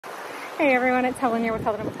Hey everyone, it's Helen here with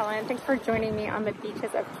Helen and Helen. Thanks for joining me on the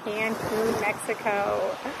beaches of Cancun,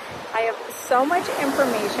 Mexico. I have so much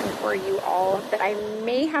information for you all that I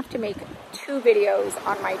may have to make 2 videos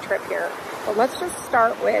on my trip here. But let's just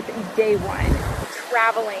start with day 1,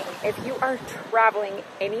 traveling. If you are traveling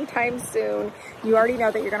anytime soon, you already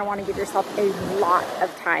know that you're going to want to give yourself a lot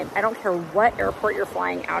of time. I don't care what airport you're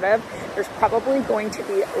flying out of, there's probably going to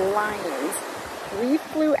be lines. We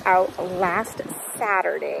flew out last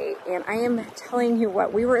Saturday, and I am telling you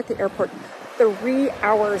what, we were at the airport 3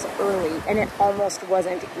 hours early, and it almost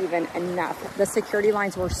wasn't even enough. The security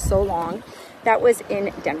lines were so long. That was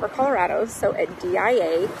in Denver, Colorado, so at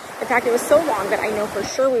DIA. In fact, it was so long that I know for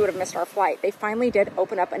sure we would have missed our flight. They finally did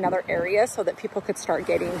open up another area so that people could start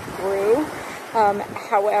getting through.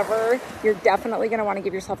 However, you're definitely going to want to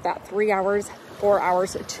give yourself that 3 hours, 4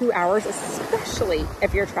 hours, 2 hours, especially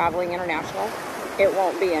if you're traveling international. It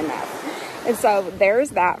won't be enough. And so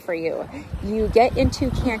there's that for you. You get into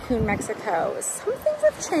Cancun, Mexico. Some things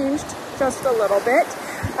have changed just a little bit.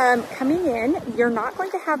 Coming in, you're not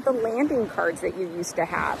going to have the landing cards that you used to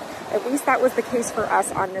have. At least that was the case for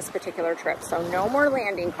us on this particular trip. So no more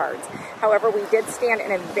landing cards. However, we did stand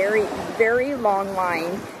in a very, very long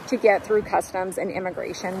line to get through customs and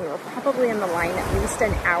immigration. We were probably in the line at least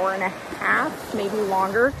an hour and a half, maybe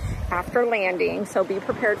longer, after landing. So be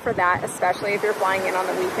prepared for that, especially if you're flying in on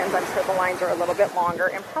the weekends. I'm sure the lines are a little bit longer,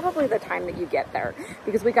 and probably the time that you get there,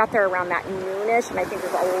 because we got there around that noonish, and I think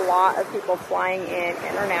there's a lot of people flying in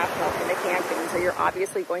international into Cancun, so you're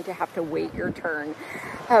obviously going to have to wait your turn.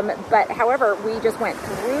 But however, we just went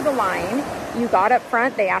through the line. You got up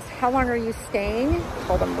front, they asked, how long are you staying?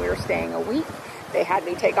 Told them we were staying a week. They had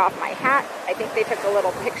me take off my hat. I think they took a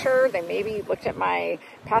little picture. They maybe looked at my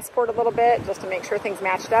passport a little bit just to make sure things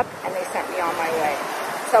matched up, and they sent me on my way.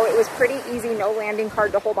 So it was pretty easy, no landing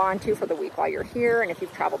card to hold on to for the week while you're here. And if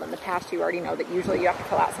you've traveled in the past, you already know that usually you have to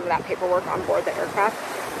fill out some of that paperwork on board the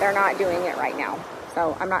aircraft. They're not doing it right now.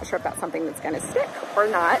 So I'm not sure if that's something that's going to stick or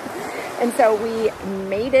not. And so we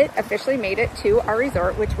officially made it to our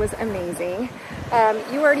resort, which was amazing.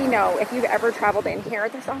 You already know, if you've ever traveled in here,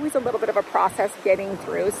 there's always a little bit of a process getting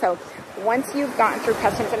through. So once you've gotten through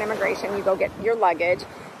customs and immigration, you go get your luggage.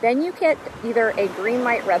 Then you get either a green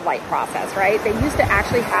light, red light process, right? They used to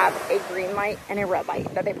actually have a green light and a red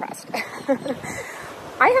light that they pressed.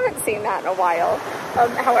 I haven't seen that in a while.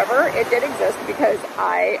 However, it did exist because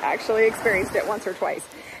I actually experienced it once or twice.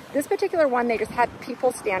 This particular one, they just had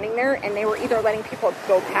people standing there, and they were either letting people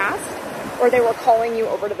go past or they were calling you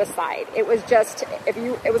over to the side. It was just,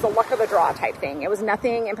 it was a luck of the draw type thing. It was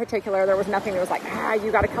nothing in particular. There was nothing that was like,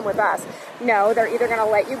 you got to come with us. No, they're either going to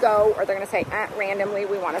let you go, or they're going to say, randomly,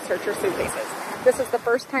 we want to search your suitcases. This is the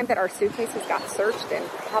first time that our suitcases got searched in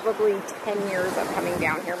probably 10 years of coming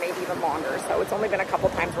down here, maybe even longer. So it's only been a couple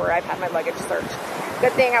times where I've had my luggage searched.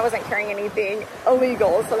 Good thing I wasn't carrying anything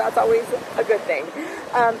illegal, so that's always a good thing.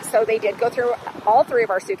 So they did go through all 3 of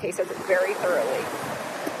our suitcases very thoroughly.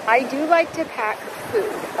 I do like to pack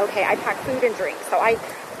food. Okay, I pack food and drinks. So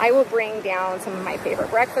I will bring down some of my favorite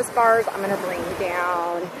breakfast bars. I'm going to bring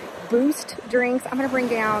down Boost drinks. I'm going to bring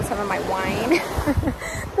down some of my wine,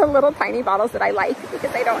 the little tiny bottles that I like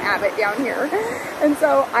because they don't have it down here. And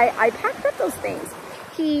so I packed up those things.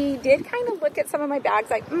 He did kind of look at some of my bags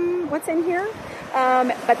like, what's in here?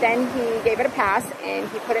 But then he gave it a pass and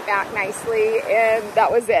he put it back nicely, and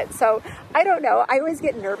that was it. So I don't know. I always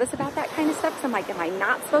get nervous about that kind of stuff. So I'm like, am I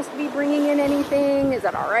not supposed to be bringing in anything? Is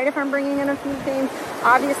it all right if I'm bringing in a few things?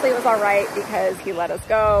 Obviously it was all right because he let us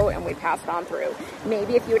go and we passed on through.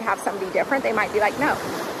 Maybe if you would have somebody different, they might be like, no,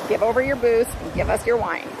 give over your booze and give us your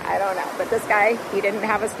wine. I don't know. But this guy, he didn't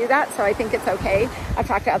have us do that. So I think it's okay. I've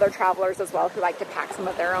talked to other travelers as well who like to pack some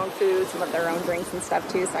of their own food, some of their own drinks and stuff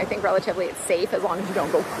too. So I think relatively it's safe as long as you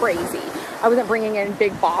don't go crazy. I wasn't bringing in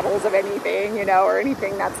big bottles of anything, or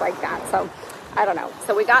anything that's like that. So I don't know.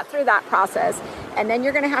 So we got through that process, and then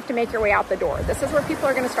you're going to have to make your way out the door. This is where people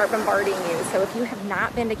are going to start bombarding you. So if you have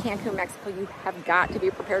not been to Cancun, Mexico, you have got to be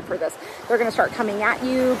prepared for this. They're going to start coming at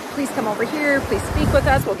you. Please come over here. Please speak with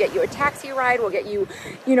us. We'll get you a taxi ride. We'll get you,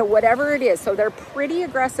 whatever it is. So they're pretty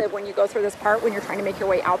aggressive when you go through this part, when you're trying to make your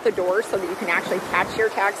way out the door so that you can actually catch your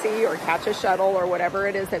taxi or catch a shuttle or whatever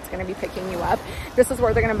it is that's going to be picking you up. This is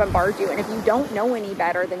where they're going to bombard you. And if you don't know any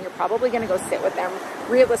better, then you're probably going to go sit with them.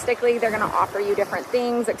 Realistically, they're going to offer you different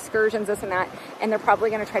things, excursions, this and that, and they're probably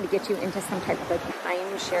going to try to get you into some type of a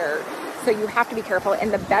timeshare. So you have to be careful.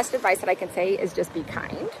 And the best advice that I can say is just be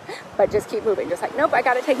kind, but just keep moving. Just like, nope, I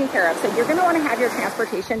got it taken care of. So you're going to want to have your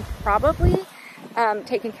transportation probably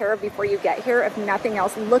taken care of before you get here. If nothing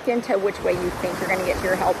else, look into which way you think you're going to get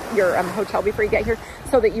to your hotel before you get here,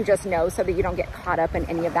 so that you just know, so that you don't get caught up in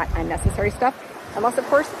any of that unnecessary stuff. Unless, of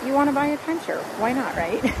course, you want to buy a timeshare. Why not,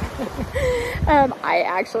 right? I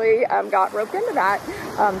actually got roped into that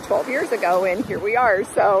 12 years ago, and here we are.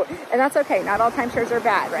 So, and that's okay. Not all timeshares are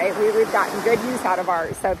bad, right? We've gotten good use out of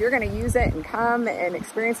ours. So if you're going to use it and come and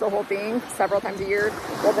experience the whole thing several times a year,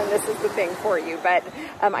 well, then this is the thing for you. But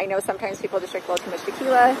I know sometimes people just drink a little too much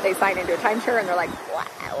tequila. They sign into a timeshare, and they're like,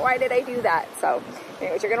 why did I do that? So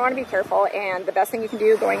anyways, you're going to want to be careful. And the best thing you can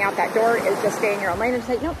do going out that door is just stay in your own lane and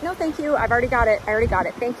say, no, thank you. I've already got it. I already got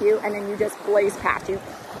it. Thank you. And then you just blaze past. You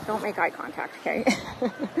don't make eye contact, okay?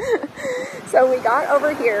 So we got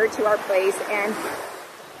over here to our place, and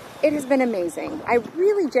it has been amazing. I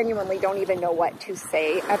really genuinely don't even know what to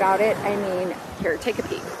say about it. I mean, here, take a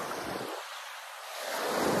peek.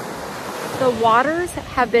 The waters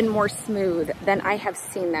have been more smooth than I have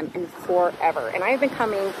seen them in forever. And I have been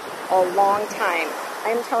coming a long time.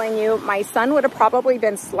 I'm telling you, my son would have probably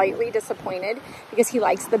been slightly disappointed because he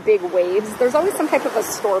likes the big waves. There's always some type of a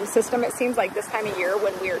storm system, it seems like, this time of year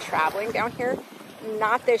when we are traveling down here.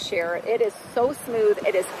 Not this year. It is so smooth.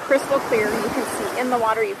 It is crystal clear. You can see in the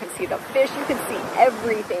water. You can see the fish. You can see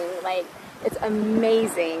everything. Like, it's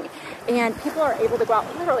amazing. And people are able to go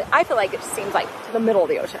out, literally, I feel like it seems like to the middle of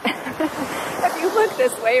the ocean. If you look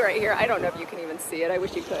this way right here, I don't know if you can even see it. I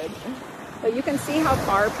wish you could. But you can see how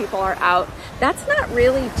far people are out. That's not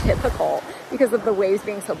really typical because of the waves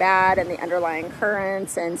being so bad and the underlying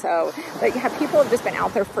currents. And so, but you have people have just been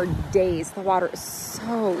out there for days. The water is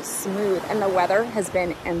so smooth and the weather has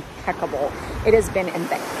been impeccable. It has been in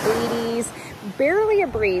the 80s, barely a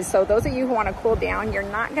breeze. So those of you who want to cool down, you're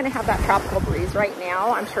not going to have that tropical breeze right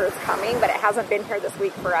now. I'm sure it's coming, but it hasn't been here this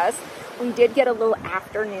week for us. We did get a little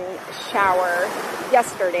afternoon shower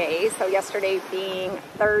yesterday. So yesterday being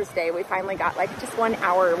Thursday, we finally got like just 1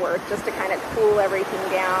 hour worth just to kind of cool everything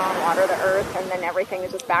down, water the earth, and then everything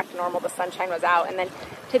is just back to normal. The sunshine was out. And then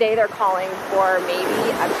today they're calling for maybe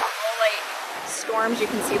a couple like storms. You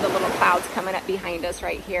can see the little clouds coming up behind us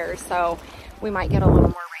right here. So we might get a little more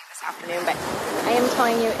rain this afternoon, but I am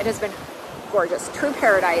telling you, it has been gorgeous, true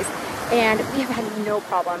paradise. And we have had no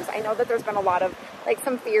problems. I know that there's been a lot of like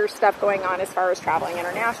some fear stuff going on as far as traveling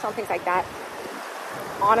international, things like that.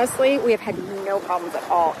 Honestly, we have had no problems at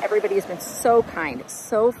all. Everybody has been so kind,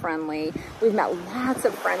 so friendly. We've met lots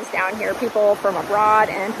of friends down here, people from abroad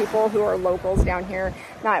and people who are locals down here.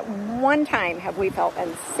 Not one time have we felt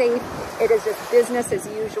unsafe. It is just business as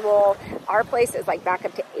usual. Our place is like back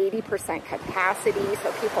up to 80% capacity,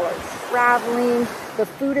 so people are traveling. The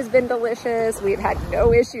food has been delicious. We've had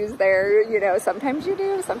no issues there. You know, sometimes you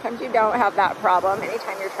do, sometimes you don't have that problem.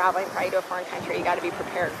 Anytime you're traveling probably to a foreign country, you got to be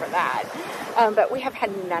prepared for that. But we have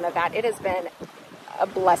had none of that. It has been a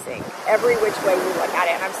blessing every which way you look at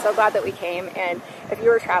it. And I'm so glad that we came. And if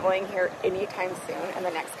you are traveling here anytime soon in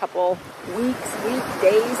the next couple weeks,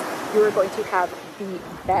 days, you are going to have the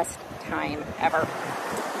best time ever.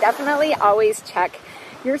 Definitely always check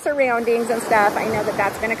your surroundings and stuff. I know that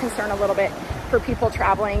that's been a concern a little bit for people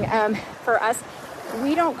traveling. For us,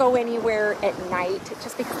 we don't go anywhere at night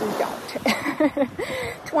just because we don't.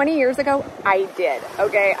 20 years ago, I did.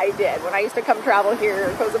 Okay, I did. When I used to come travel here,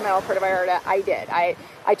 Cozumel, Puerto Vallarta, I did.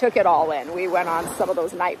 I took it all in. We went on some of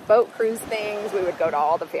those night boat cruise things. We would go to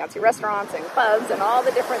all the fancy restaurants and clubs and all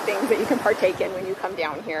the different things that you can partake in when you come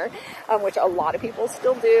down here, which a lot of people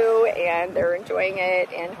still do, and they're enjoying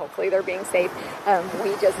it, and hopefully they're being safe.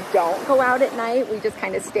 We just don't go out at night. We just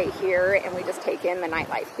kind of stay here, and we just take in the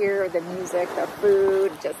nightlife here, the music, the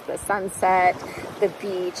food, just the sunset, the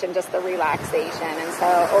beach, and just the relaxation. And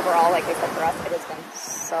so overall, like I said, for us, it has been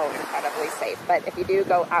so incredibly safe. But if you do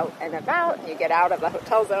go out and about, and you get out of the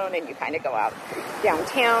hotel zone and you kind of go out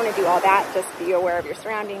downtown and do all that, just be aware of your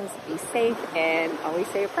surroundings, be safe, and always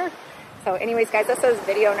say a prayer. So anyways, guys, this is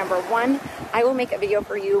video number 1. I will make a video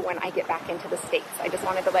for you when I get back into the States. I just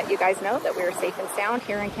wanted to let you guys know that we are safe and sound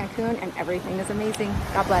here in Cancun, and everything is amazing.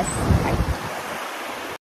 God bless. Bye.